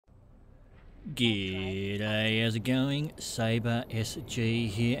G'day, how's it going? Sabre SG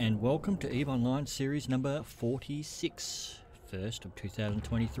here, and welcome to EVE Online series number 46, 1st of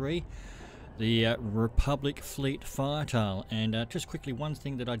 2023, the Republic Fleet Firetail. And just quickly, one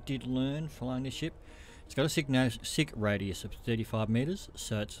thing that I did learn flying this ship, it's got a sig radius of 35 meters,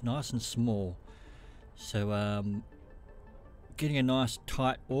 so it's nice and small. So getting a nice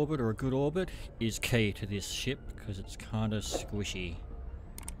tight orbit or a good orbit is key to this ship because it's kind of squishy.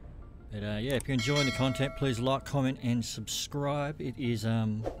 But yeah, if you're enjoying the content, please like, comment and subscribe. It is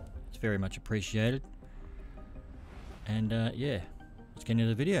it's very much appreciated. And yeah, let's get into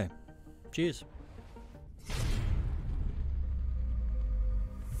the video. Cheers.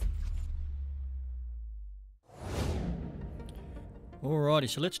 Alrighty,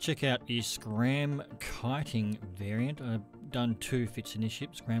 so let's check out the Scram Kiting variant. I've done two fits in this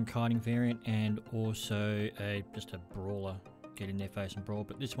ship, Scram Kiting variant and also just a brawler. Get in their face and brawl,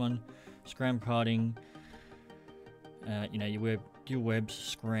 but this one, Scram Kiting, you know, your dual webs,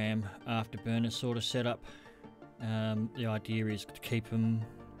 scram, afterburner sort of setup. The idea is to keep them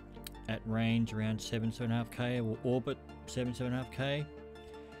at range around 7.5k or orbit 7.5k.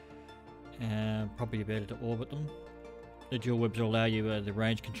 Probably better to orbit them. The dual webs will allow you the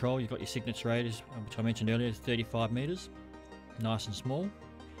range control. You've got your signature radius, which I mentioned earlier, 35 meters, nice and small.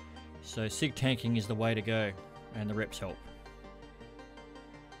 So sig tanking is the way to go, and the reps help.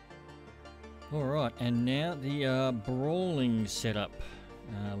 Alright, and now the brawling setup,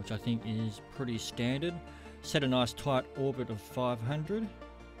 which I think is pretty standard. Set a nice tight orbit of 500.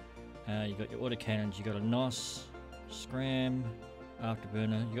 You got your autocannons, you got a NOS, scram,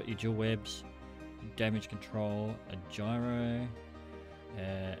 afterburner, you got your dual webs, damage control, a gyro,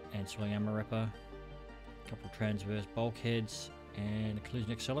 ancillary ammo wrapper, a couple of transverse bulkheads, and a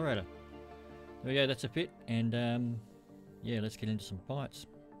collision accelerator. There we go, that's a fit, and yeah, let's get into some fights.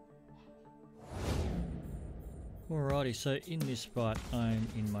 Alrighty, so in this fight I'm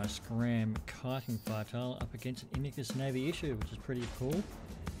in my Scram Kiting Firetail up against an Imicus Navy issue, which is pretty cool.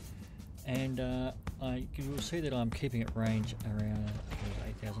 And you will see that I'm keeping it range around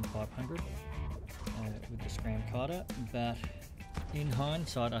 8,500 with the Scram Kiter, but in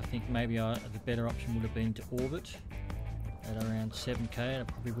hindsight I think maybe the better option would have been to orbit at around 7k. I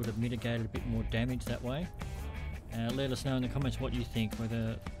probably would have mitigated a bit more damage that way. Let us know in the comments what you think,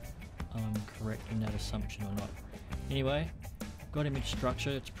 whether I'm correct in that assumption or not. Anyway, got him in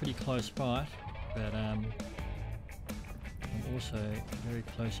structure. It's a pretty close fight, but I'm also very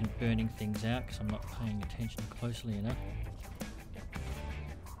close in burning things out because I'm not paying attention closely enough.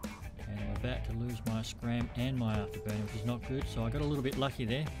 And I'm about to lose my scram and my afterburner, which is not good, so I got a little bit lucky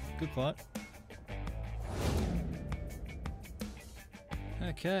there. Good fight.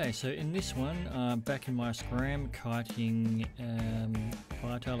 Okay, so in this one, I'm back in my Scram Kiting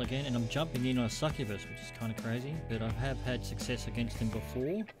Firetail again, and I'm jumping in on a succubus, which is kind of crazy, but I have had success against him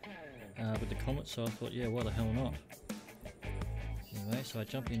before with the comet, so I thought, yeah, why the hell not? Anyway, so I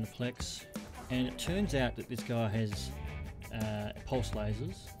jump in the Plex, and it turns out that this guy has pulse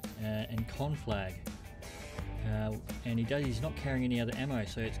lasers and conflag, and he's not carrying any other ammo,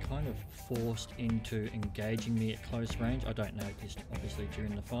 so it's kind of forced into engaging me at close range. I don't notice, obviously,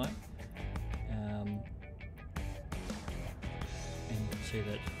 during the fight. And you can see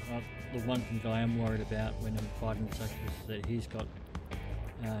that the one thing that I am worried about when I'm fighting the succubus is that he's got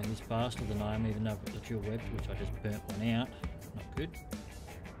he's faster than I am, even though I've got the dual webs, which I just burnt one out. Not good.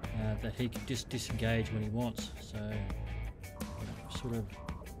 That he can just disengage when he wants, so sort of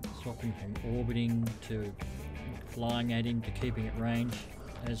swapping from orbiting to flying at him to keeping at range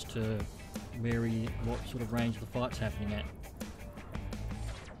as to what sort of range the fight's happening at.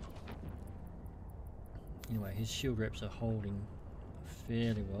 Anyway, his shield reps are holding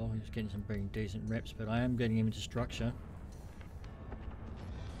fairly well. He's getting some pretty decent reps, but I am getting him into structure.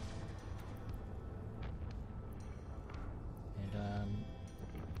 And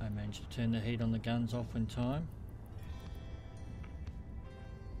I managed to turn the heat on the guns off in time.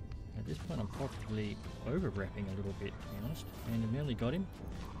 At this point I'm probably over-wrapping a little bit, to be honest, and I nearly got him.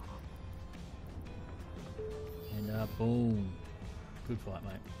 And boom. Good fight,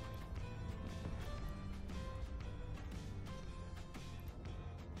 mate.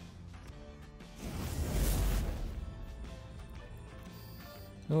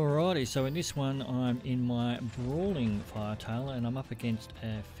 Alrighty, so in this one I'm in my Brawling Firetail and I'm up against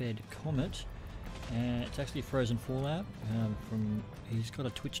a Fed Comet. It's actually Frozen Fallout. He's got a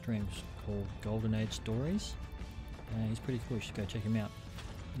Twitch stream called Golden Age Stories. He's pretty cool, you should go check him out.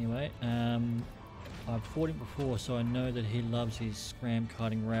 Anyway, I've fought him before, so I know that he loves his Scram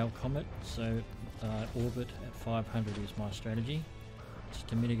Kiting Rail Comet, so orbit at 500 is my strategy. just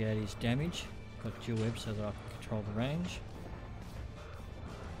to mitigate his damage. Got dual web so that I can control the range.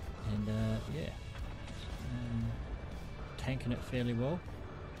 And yeah, tanking it fairly well.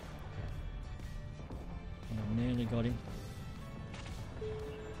 And I've nearly got him.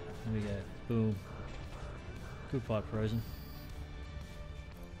 There we go. Boom. Good fight, Frozen.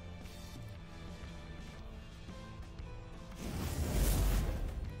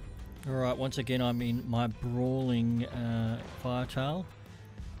 Alright, once again I'm in my Brawling Firetail.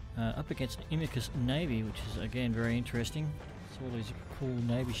 Up against an Imicus Navy, which is again very interesting. It's all these cool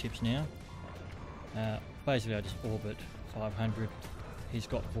Navy ships now. Basically I just orbit 500. He's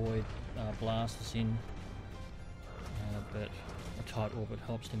got Void blasters in, but a tight orbit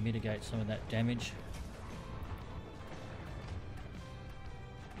helps to mitigate some of that damage.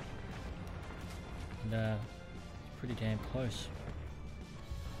 And it's pretty damn close.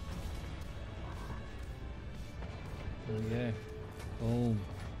 There we go. Boom.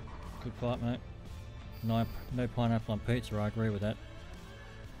 Good fight, mate. No pineapple on pizza, I agree with that.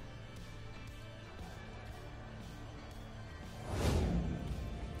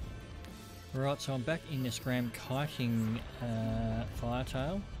 Right, so I'm back in the Scram Kiting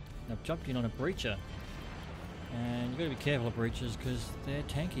Firetail. I've jumped in on a breacher. And you've got to be careful of breachers because they're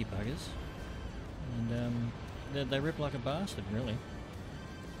tanky buggers. And they rip like a bastard, really.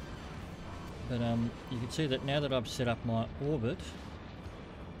 But you can see that now that I've set up my orbit,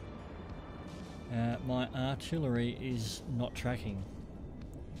 my artillery is not tracking.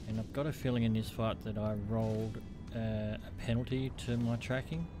 And I've got a feeling in this fight that I rolled a penalty to my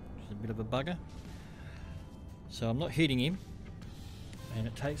tracking, which is a bit of a bugger. So I'm not hitting him, and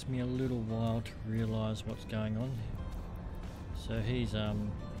it takes me a little while to realise what's going on. So he's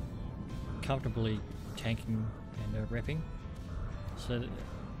comfortably tanking and repping. So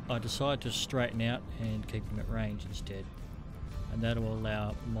I decide to straighten out and keep him at range instead, and that will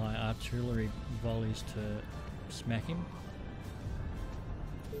allow my artillery volleys to smack him.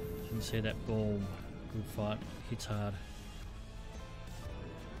 You can see that boom, good fight, hits hard.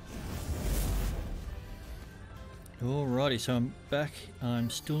 Alrighty, so I'm back. I'm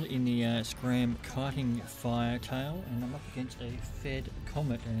still in the Scram Kiting Firetail, and I'm up against a Fed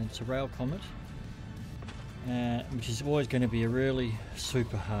Comet, and it's a rail comet. Which is always going to be a really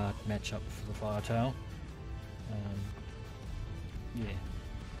super hard matchup for the Firetail. Yeah,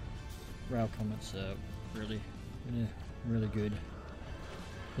 rail comets are really good.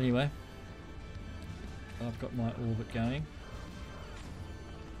 Anyway, I've got my orbit going,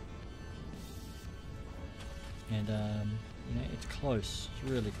 and you know, it's close.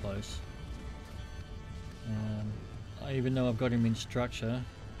 It's really close. Even though I've got him in structure.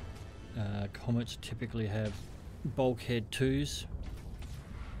 Comets typically have Bulkhead 2s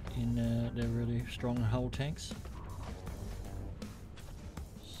in their really strong hull tanks.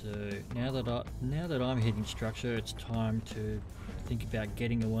 So now that I'm hitting structure, it's time to think about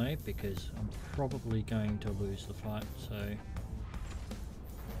getting away because I'm probably going to lose the fight. So here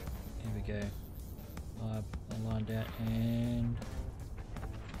we go. I lined out and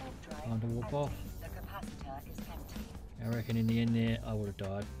time to walk off. I reckon in the end there I would have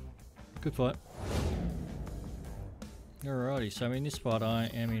died. Good fight. Alrighty, so in this fight I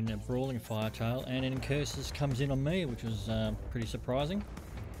am in a Brawling Firetail, and an Incursus comes in on me, which was pretty surprising.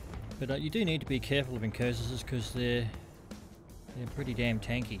 But you do need to be careful of Incursuses because they're pretty damn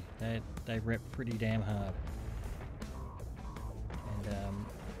tanky. They rep pretty damn hard. And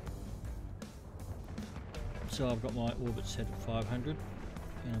so I've got my orbit set at 500,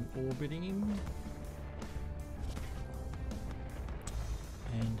 and I'm orbiting him.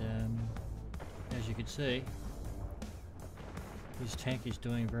 And as you can see, his tank is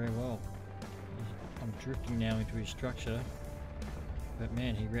doing very well. I'm drifting now into his structure, but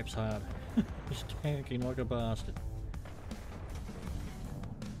man, he reps hard. He's tanking like a bastard.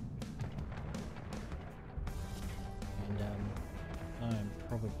 And I am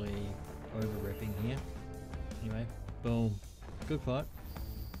probably over-repping here. Anyway, boom. Good fight.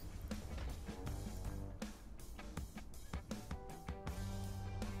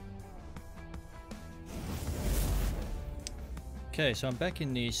 Okay, so I'm back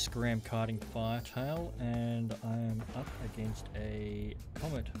in the Scram Kiting Firetail, and I am up against a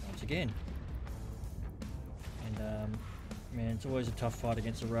Comet once again. And man, it's always a tough fight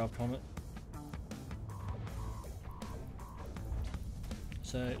against a rail Comet.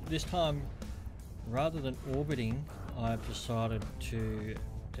 So this time, rather than orbiting, I've decided to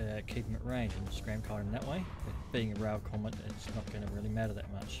keep him at range and Scram Kite him that way. But being a rail Comet, it's not going to really matter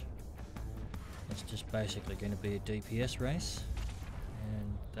that much. It's just basically going to be a DPS race.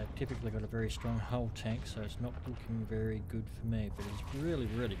 And typically got a very strong hull tank, so it's not looking very good for me, but it's really,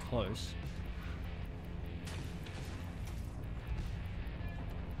 really close.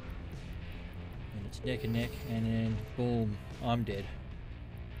 And it's neck and neck, and then boom, I'm dead.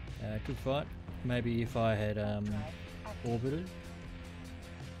 Good fight. Maybe if I had orbited,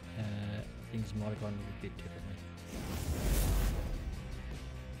 things might have gone a little bit differently.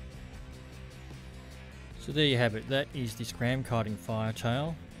 So there you have it. That is the Scram Kiting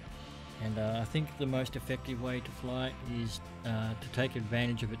Firetail, and I think the most effective way to fly is to take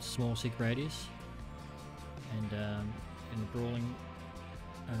advantage of its small seek radius. And in the Brawling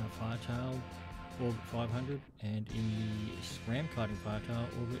Firetail, orbit 500, and in the Scram Kiting Firetail,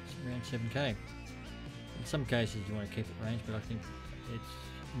 orbit around 7k. In some cases you want to keep it range, but I think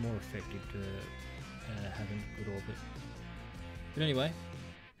it's more effective to having a good orbit. But anyway,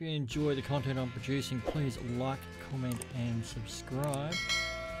 if you enjoy the content I'm producing, please like, comment and subscribe.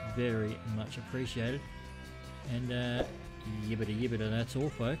 Very much appreciated. And yibbida yibbida, that's all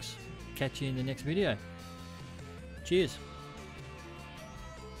folks. Catch you in the next video. Cheers.